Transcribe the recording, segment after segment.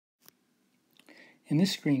In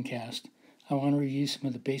this screencast, I want to review some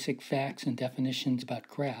of the basic facts and definitions about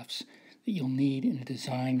graphs that you'll need in a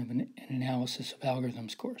design of an analysis of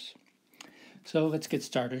algorithms course. So let's get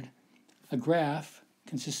started. A graph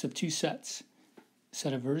consists of two sets, a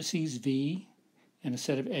set of vertices V and a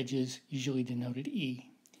set of edges usually denoted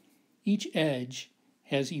E. Each edge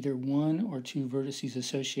has either one or two vertices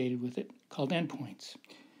associated with it called endpoints.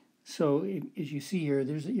 So as you see here,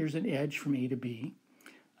 here's an edge from A to B.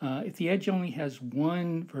 If the edge only has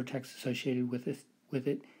one vertex associated with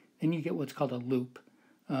it, then you get what's called a loop.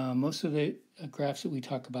 Most of the graphs that we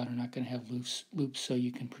talk about are not going to have loops, so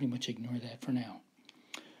you can pretty much ignore that for now.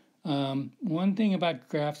 One thing about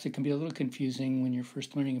graphs that can be a little confusing when you're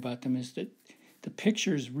first learning about them is that the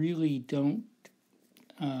pictures really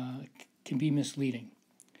can be misleading.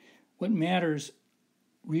 What matters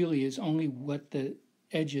really is only what the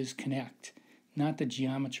edges connect, not the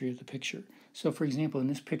geometry of the picture. So for example, in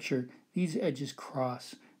this picture, these edges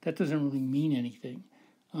cross. That doesn't really mean anything.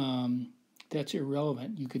 That's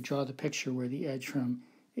irrelevant. You could draw the picture where the edge from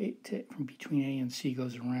between A and C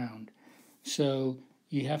goes around. So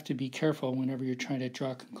you have to be careful whenever you're trying to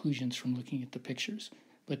draw conclusions from looking at the pictures.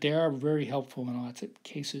 But they are very helpful in lots of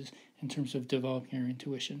cases in terms of developing your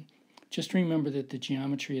intuition. Just remember that the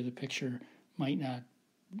geometry of the picture might not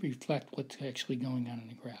reflect what's actually going on in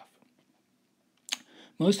the graph.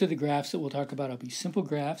 Most of the graphs that we'll talk about will be simple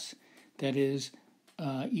graphs. That is,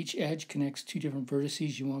 each edge connects two different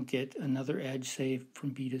vertices. You won't get another edge, say,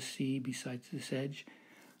 from B to C besides this edge,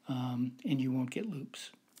 and you won't get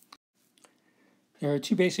loops. There are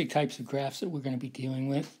two basic types of graphs that we're going to be dealing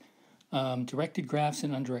with, directed graphs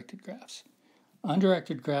and undirected graphs.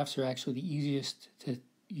 Undirected graphs are actually the easiest to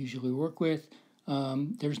usually work with.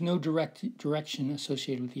 There's no direction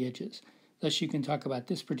associated with the edges. Thus, you can talk about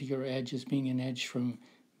this particular edge as being an edge from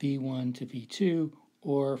V1 to V2,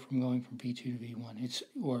 or from going from V2 to V1.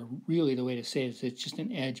 Or really the way to say it is it's just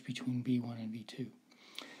an edge between V1 and V2.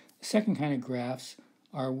 The second kind of graphs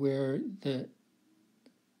are where the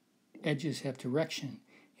edges have direction,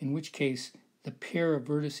 in which case the pair of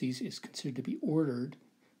vertices is considered to be ordered.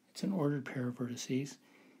 It's an ordered pair of vertices,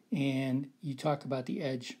 and you talk about the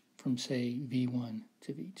edge from, say, V1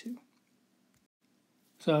 to V2.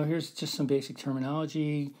 So here's just some basic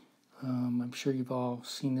terminology. I'm sure you've all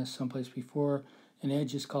seen this someplace before. An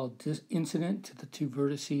edge is called incident to the two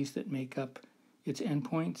vertices that make up its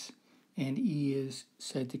endpoints, and E is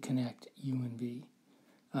said to connect U and V.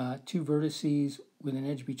 Two vertices with an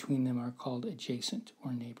edge between them are called adjacent,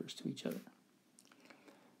 or neighbors to each other.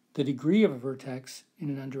 The degree of a vertex in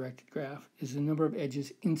an undirected graph is the number of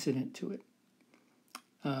edges incident to it.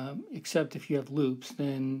 Except if you have loops,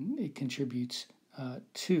 then it contributes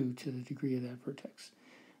 2 to the degree of that vertex.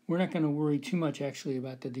 We're not going to worry too much actually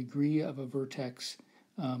about the degree of a vertex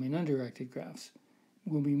in undirected graphs.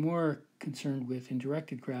 We'll be more concerned with in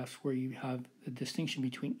directed graphs where you have the distinction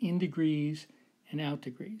between in degrees and out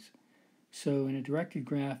degrees. So in a directed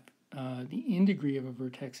graph, the in degree of a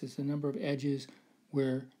vertex is the number of edges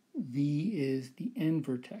where V is the end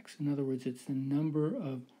vertex. In other words, it's the number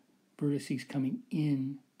of vertices coming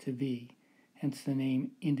in to V, hence the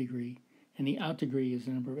name in degree. And the out degree is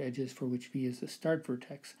the number of edges for which V is the start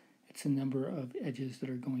vertex. It's the number of edges that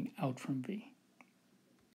are going out from V.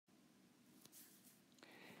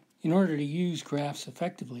 In order to use graphs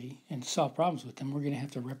effectively and solve problems with them, we're going to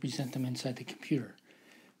have to represent them inside the computer.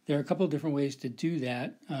 There are a couple of different ways to do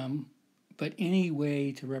that, but any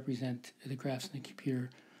way to represent the graphs in the computer,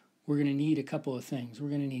 we're going to need a couple of things. We're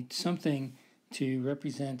going to need something to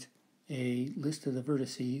represent a list of the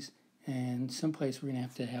vertices, and someplace we're going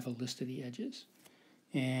to have a list of the edges.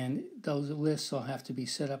 And those lists all have to be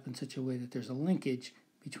set up in such a way that there's a linkage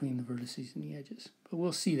between the vertices and the edges. But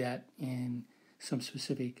we'll see that in some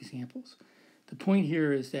specific examples. The point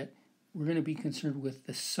here is that we're going to be concerned with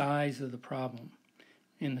the size of the problem.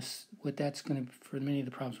 And what that's going to, for many of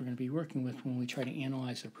the problems we're going to be working with when we try to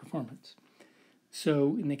analyze their performance.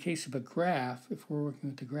 So in the case of a graph, if we're working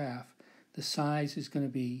with the graph, the size is going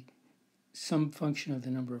to be some function of the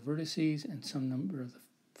number of vertices and some number of the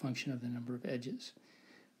function of the number of edges.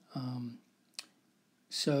 And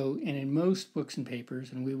in most books and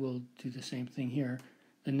papers, and we will do the same thing here,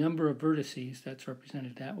 the number of vertices, that's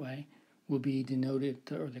represented that way, will be denoted,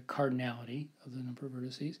 or the cardinality of the number of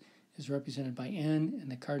vertices is represented by n, and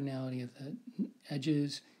the cardinality of the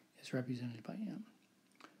edges is represented by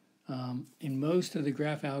m. In most of the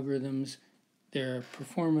graph algorithms, their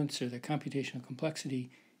performance or their computational complexity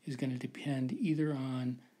is going to depend either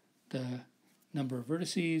on the number of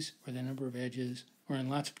vertices or the number of edges, or in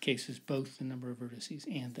lots of cases, both the number of vertices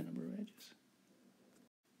and the number of edges.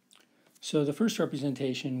 So the first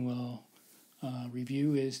representation will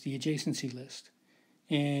review is the adjacency list.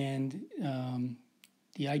 And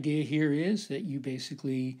the idea here is that you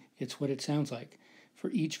basically, it's what it sounds like. For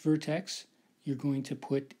each vertex, you're going to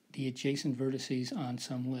put the adjacent vertices on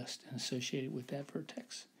some list and associated with that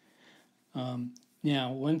vertex.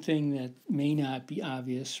 Now, one thing that may not be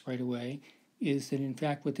obvious right away is that in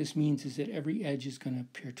fact what this means is that every edge is going to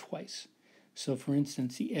appear twice. So for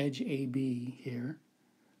instance, the edge AB here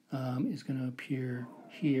is going to appear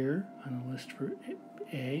here on the list for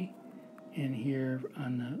A and here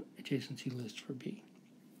on the adjacency list for B.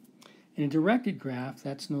 In a directed graph,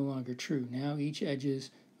 that's no longer true. Now each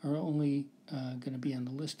edges are only going to be on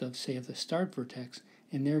the list of, say, of the start vertex,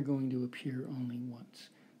 and they're going to appear only once.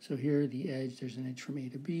 So here the edge, there's an edge from A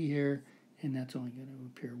to B here, and that's only going to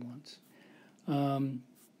appear once.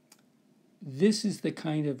 This is the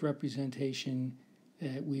kind of representation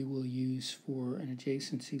that we will use for an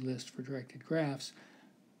adjacency list for directed graphs,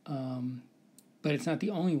 but it's not the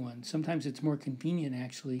only one. Sometimes it's more convenient,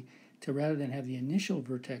 actually, to rather than have the initial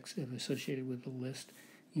vertex associated with the list,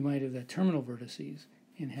 you might have the terminal vertices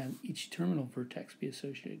and have each terminal vertex be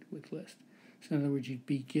associated with list. So in other words, you'd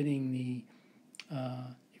be getting the,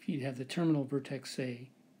 if you'd have the terminal vertex, say,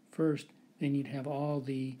 first, then you'd have all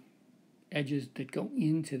the edges that go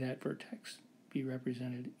into that vertex be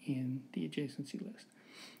represented in the adjacency list.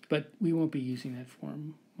 But we won't be using that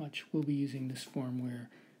form much. We'll be using this form where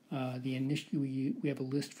we have a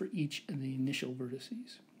list for each of the initial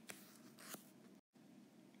vertices.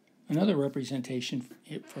 Another representation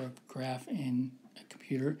for a graph in a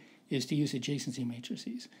computer is to use adjacency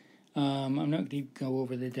matrices. I'm not going to go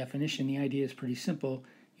over the definition. The idea is pretty simple.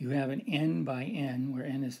 You have an n by n, where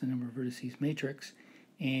n is the number of vertices matrix,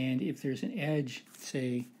 and if there's an edge,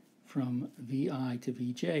 say, from vi to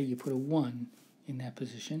vj, you put a 1 in that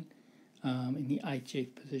position, in the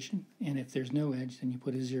ijth position, and if there's no edge, then you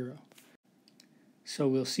put a 0. So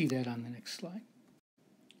we'll see that on the next slide.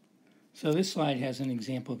 So this slide has an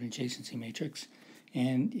example of an adjacency matrix,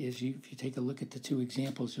 and if you take a look at the two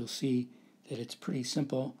examples, you'll see that it's pretty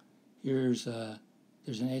simple. There's an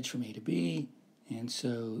edge from A to B, and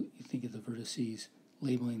so you think of the vertices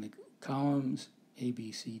labeling the columns A,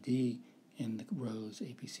 B, C, D, and the rows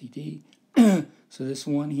A, B, C, D. So this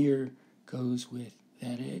one here goes with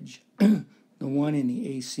that edge. The one in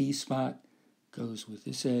the AC spot goes with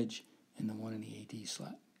this edge, and the one in the AD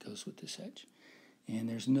slot goes with this edge. And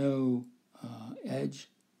there's no edge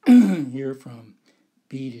here from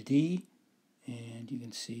B to D, and you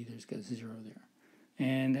can see there's got 0 there.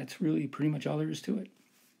 And that's really pretty much all there is to it.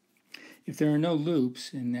 If there are no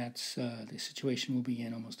loops, and that's the situation we'll be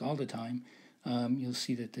in almost all the time, you'll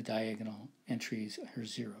see that the diagonal entries are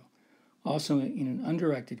 0. Also, in an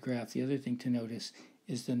undirected graph, the other thing to notice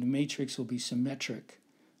is that the matrix will be symmetric.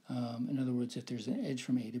 In other words, if there's an edge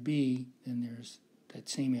from A to B, then there's that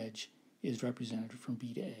same edge is represented from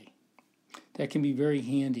B to A. That can be very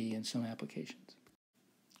handy in some applications.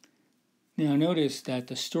 Now notice that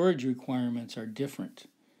the storage requirements are different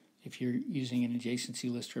if you're using an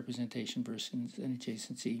adjacency list representation versus an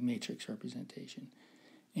adjacency matrix representation.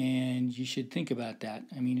 And you should think about that.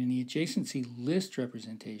 I mean, in the adjacency list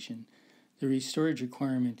representation, the storage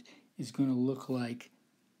requirement is going to look like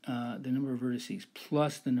the number of vertices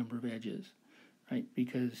plus the number of edges, right?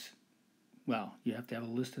 Because, well, you have to have a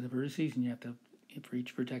list of the vertices, and you have to, for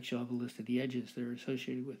each vertex, you'll have a list of the edges that are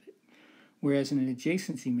associated with it. Whereas in an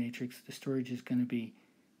adjacency matrix, the storage is going to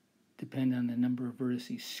depend on the number of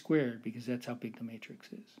vertices squared, because that's how big the matrix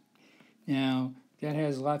is. Now, that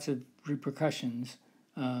has lots of repercussions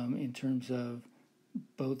in terms of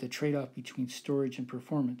both the trade-off between storage and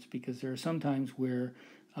performance, because there are some times where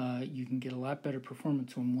you can get a lot better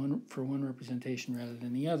performance for one representation rather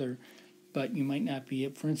than the other, but you might not be,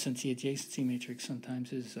 for instance, the adjacency matrix sometimes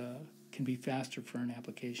can be faster for an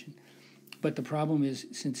application. But the problem is,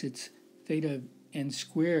 since it's theta n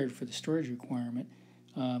squared for the storage requirement,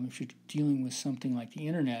 if you're dealing with something like the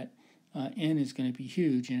internet, n is going to be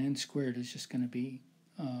huge, and n squared is just going to be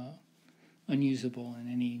unusable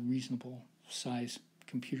in any reasonable size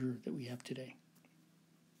computer that we have today.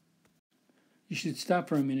 You should stop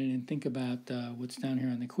for a minute and think about what's down here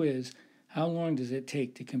on the quiz. How long does it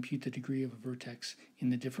take to compute the degree of a vertex in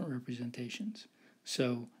the different representations?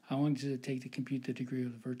 So how long does it take to compute the degree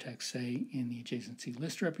of the vertex, say, in the adjacency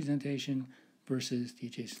list representation versus the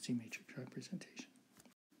adjacency matrix representation?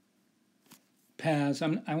 Paths,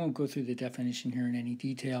 I won't go through the definition here in any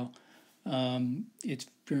detail. It's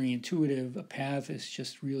very intuitive. A path is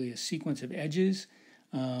just really a sequence of edges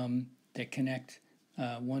that connect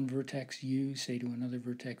one vertex U, say, to another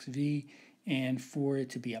vertex V, and for it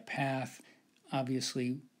to be a path,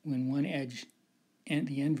 obviously, when one edge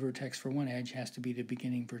the end vertex for one edge has to be the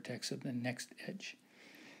beginning vertex of the next edge.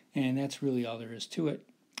 And that's really all there is to it.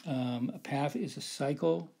 A path is a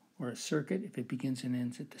cycle or a circuit if it begins and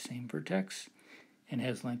ends at the same vertex and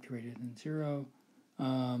has length greater than 0.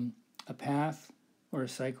 A path or a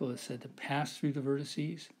cycle is said to pass through the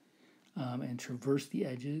vertices and traverse the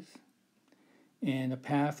edges. And a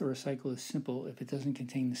path or a cycle is simple if it doesn't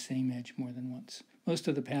contain the same edge more than once. Most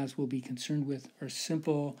of the paths we'll be concerned with are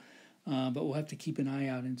simple, but we'll have to keep an eye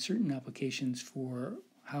out in certain applications for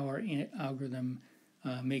how our algorithm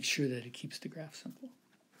makes sure that it keeps the graph simple.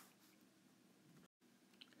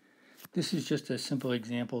 This is just a simple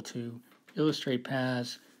example to illustrate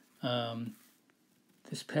paths.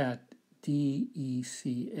 This path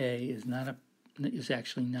DECA is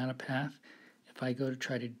actually not a path. If I go to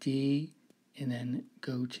try to D and then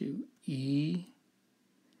go to E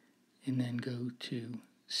and then go to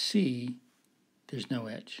C, there's no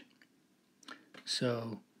edge.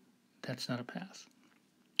 So that's not a path.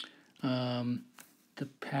 The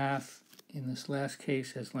path in this last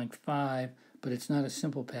case has length 5, but it's not a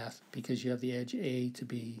simple path because you have the edge A to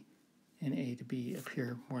B and A to B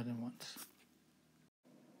appear more than once.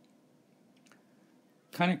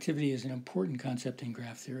 Connectivity is an important concept in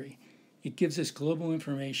graph theory. It gives us global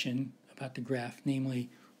information about the graph, namely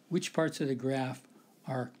which parts of the graph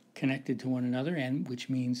are connected to one another, and which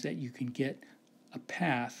means that you can get a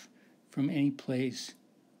path from any place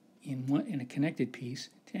in a connected piece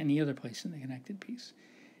to any other place in the connected piece.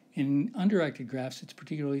 In undirected graphs, it's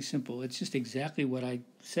particularly simple. It's just exactly what I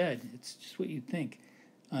said. It's just what you'd think.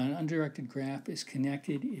 An undirected graph is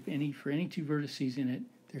connected for any two vertices in it,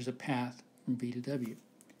 there's a path from V to W.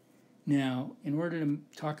 Now, in order to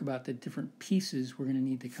talk about the different pieces, we're going to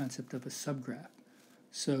need the concept of a subgraph.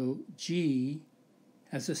 So G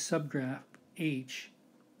has a subgraph H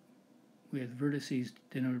with vertices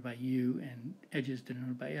denoted by U and edges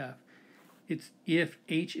denoted by F. It's if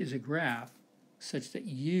H is a graph such that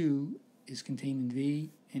U is contained in V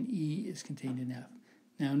and E is contained in F.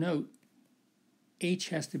 Now note, H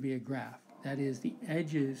has to be a graph. That is, the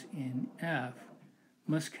edges in F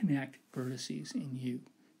must connect vertices in U. You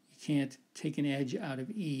can't take an edge out of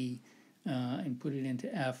E and put it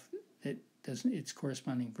into F that doesn't, its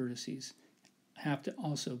corresponding vertices have to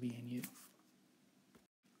also be in U.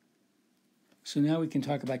 So now we can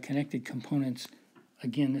talk about connected components.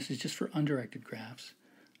 Again, this is just for undirected graphs.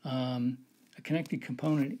 A connected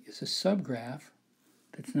component is a subgraph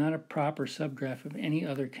that's not a proper subgraph of any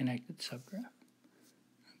other connected subgraph.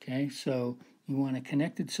 Okay, so you want a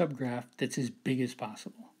connected subgraph that's as big as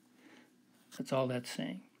possible. That's all that's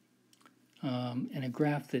saying. And a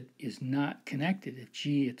graph that is not connected, if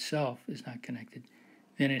G itself is not connected,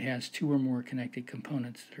 then it has two or more connected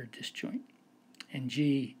components that are disjoint. And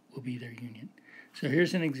G will be their union. So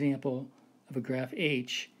here's an example of a graph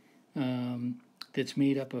H that's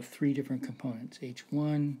made up of three different components,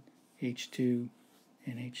 H1, H2,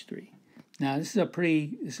 and H3. Now this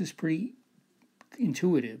is pretty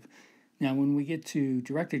intuitive. Now when we get to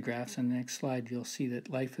directed graphs on the next slide, you'll see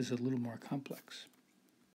that life is a little more complex.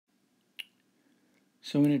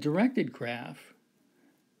 So in a directed graph,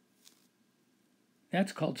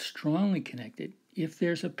 that's called strongly connected if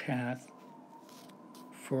there's a path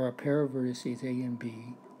for a pair of vertices A and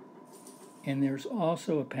B, and there's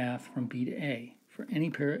also a path from B to A for any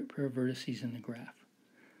pair of vertices in the graph.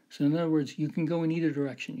 So in other words, you can go in either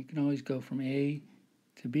direction. You can always go from A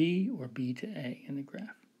to B or B to A in the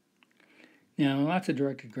graph. Now, in lots of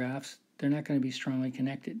directed graphs, they're not going to be strongly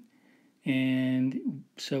connected. And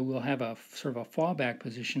so we'll have a sort of a fallback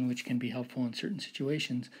position, which can be helpful in certain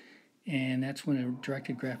situations. And that's when a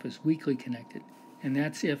directed graph is weakly connected. And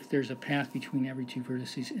that's if there's a path between every two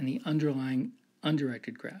vertices in the underlying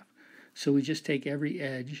undirected graph. So we just take every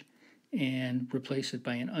edge and replace it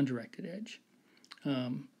by an undirected edge,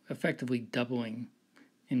 effectively doubling,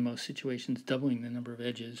 in most situations, doubling the number of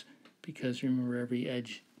edges, because remember, every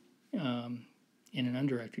edge in an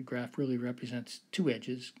undirected graph really represents two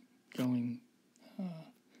edges going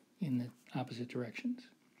in the opposite directions.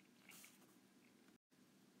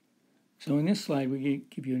 So in this slide, we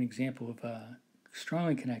give you an example of a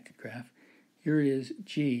strongly connected graph. Here it is,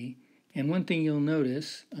 G. And one thing you'll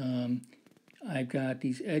notice, I've got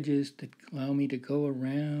these edges that allow me to go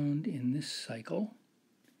around in this cycle.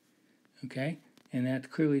 Okay? And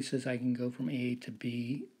that clearly says I can go from A to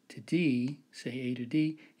B to D, say A to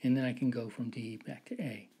D, and then I can go from D back to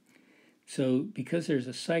A. So because there's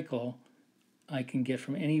a cycle, I can get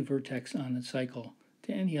from any vertex on the cycle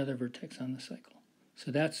to any other vertex on the cycle.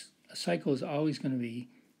 So that's, a cycle is always going to be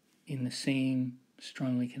in the same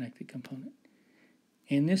strongly connected component.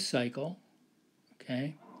 In this cycle,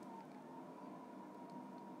 okay,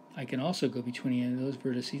 I can also go between any of those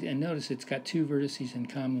vertices, and notice it's got two vertices in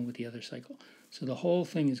common with the other cycle. So the whole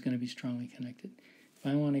thing is going to be strongly connected. If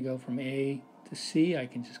I want to go from A to C, I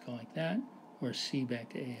can just go like that, or C back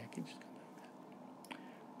to A, I can just go like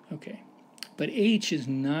that. Okay, but H is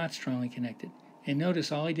not strongly connected. And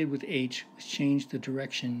notice all I did with H was change the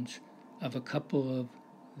directions of a couple of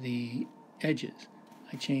the edges.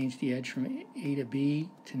 I changed the edge from A to B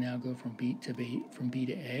to now go from B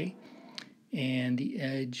to A, and the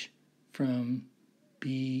edge from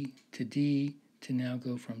B to D to now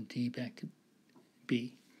go from D back to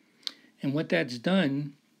B. And what that's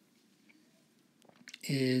done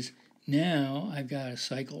is now I've got a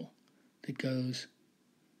cycle that goes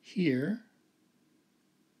here.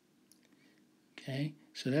 Okay,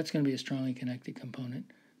 so that's going to be a strongly connected component.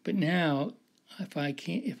 But now, I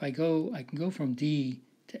can go from D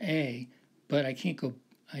to A, but I can't go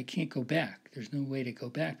back. There's no way to go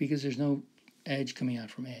back because there's no edge coming out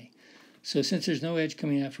from A. So since there's no edge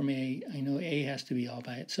coming out from A, I know A has to be all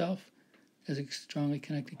by itself as a strongly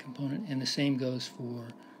connected component, and the same goes for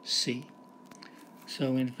C.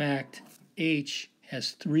 So in fact, H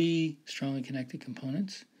has three strongly connected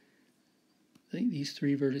components, these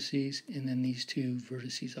three vertices, and then these two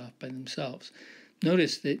vertices off by themselves.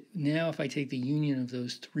 Notice that now if I take the union of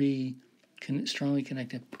those three strongly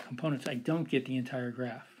connected components, I don't get the entire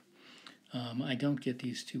graph. I don't get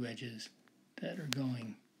these two edges that are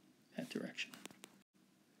going that direction.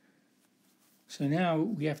 So now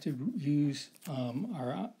we have to use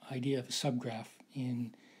our idea of a subgraph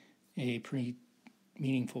in a pretty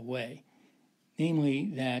meaningful way.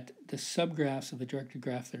 Namely, that the subgraphs of a directed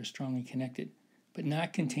graph that are strongly connected, but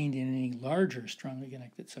not contained in any larger strongly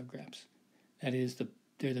connected subgraphs, that is,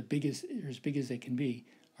 they're the biggest, or as big as they can be,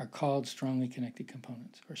 are called strongly connected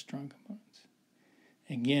components, or strong components.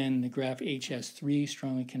 Again, the graph H has three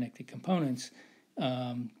strongly connected components,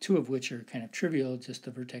 two of which are kind of trivial, just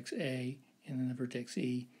the vertex A and then the vertex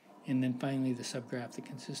E, and then finally the subgraph that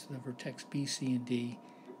consists of the vertex B, C, and D,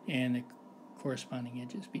 and the corresponding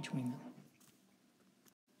edges between them.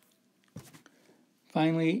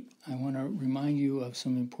 Finally, I want to remind you of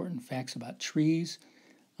some important facts about trees.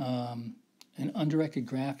 An undirected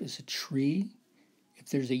graph is a tree if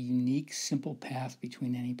there's a unique simple path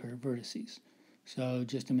between any pair of vertices. So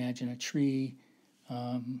just imagine a tree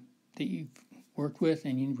that you've worked with,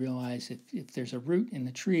 and you realize if there's a root in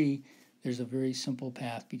the tree, there's a very simple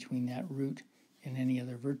path between that root and any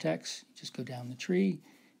other vertex. You just go down the tree,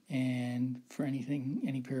 and for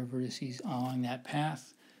any pair of vertices along that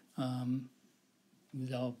path,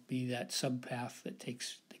 there'll be that subpath that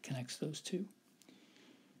connects those two.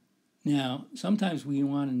 Now, sometimes we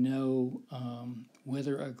want to know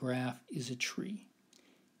whether a graph is a tree.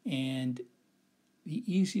 And the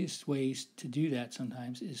easiest ways to do that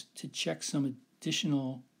sometimes is to check some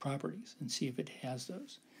additional properties and see if it has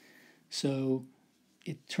those. So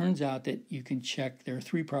it turns out that you can check, there are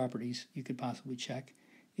three properties you could possibly check.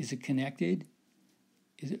 Is it connected?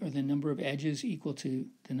 Are the number of edges equal to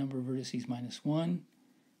the number of vertices minus 1?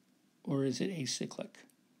 Or is it acyclic?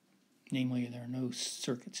 Namely, there are no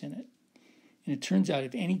circuits in it. And it turns out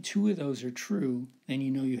if any two of those are true, then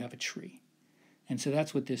you know you have a tree. And so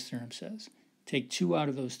that's what this theorem says. Take two out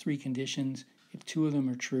of those three conditions. If two of them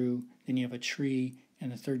are true, then you have a tree,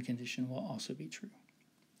 and the third condition will also be true.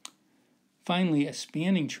 Finally, a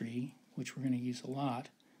spanning tree, which we're going to use a lot,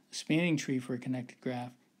 a spanning tree for a connected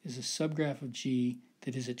graph is a subgraph of G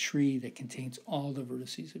that is a tree that contains all the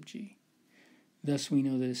vertices of G. Thus, we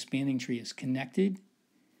know that a spanning tree is connected.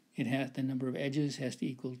 It has the number of edges has to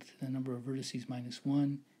equal to the number of vertices minus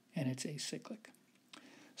 1, and it's acyclic.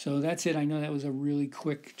 So that's it. I know that was a really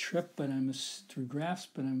quick trip through graphs,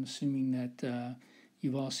 but I'm assuming that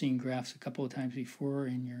you've all seen graphs a couple of times before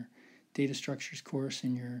in your data structures course,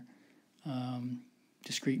 in your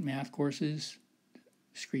discrete math courses,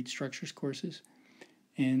 discrete structures courses.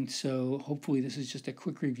 And so hopefully this is just a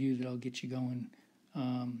quick review that'll get you going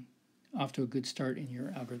off to a good start in your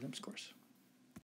algorithms course.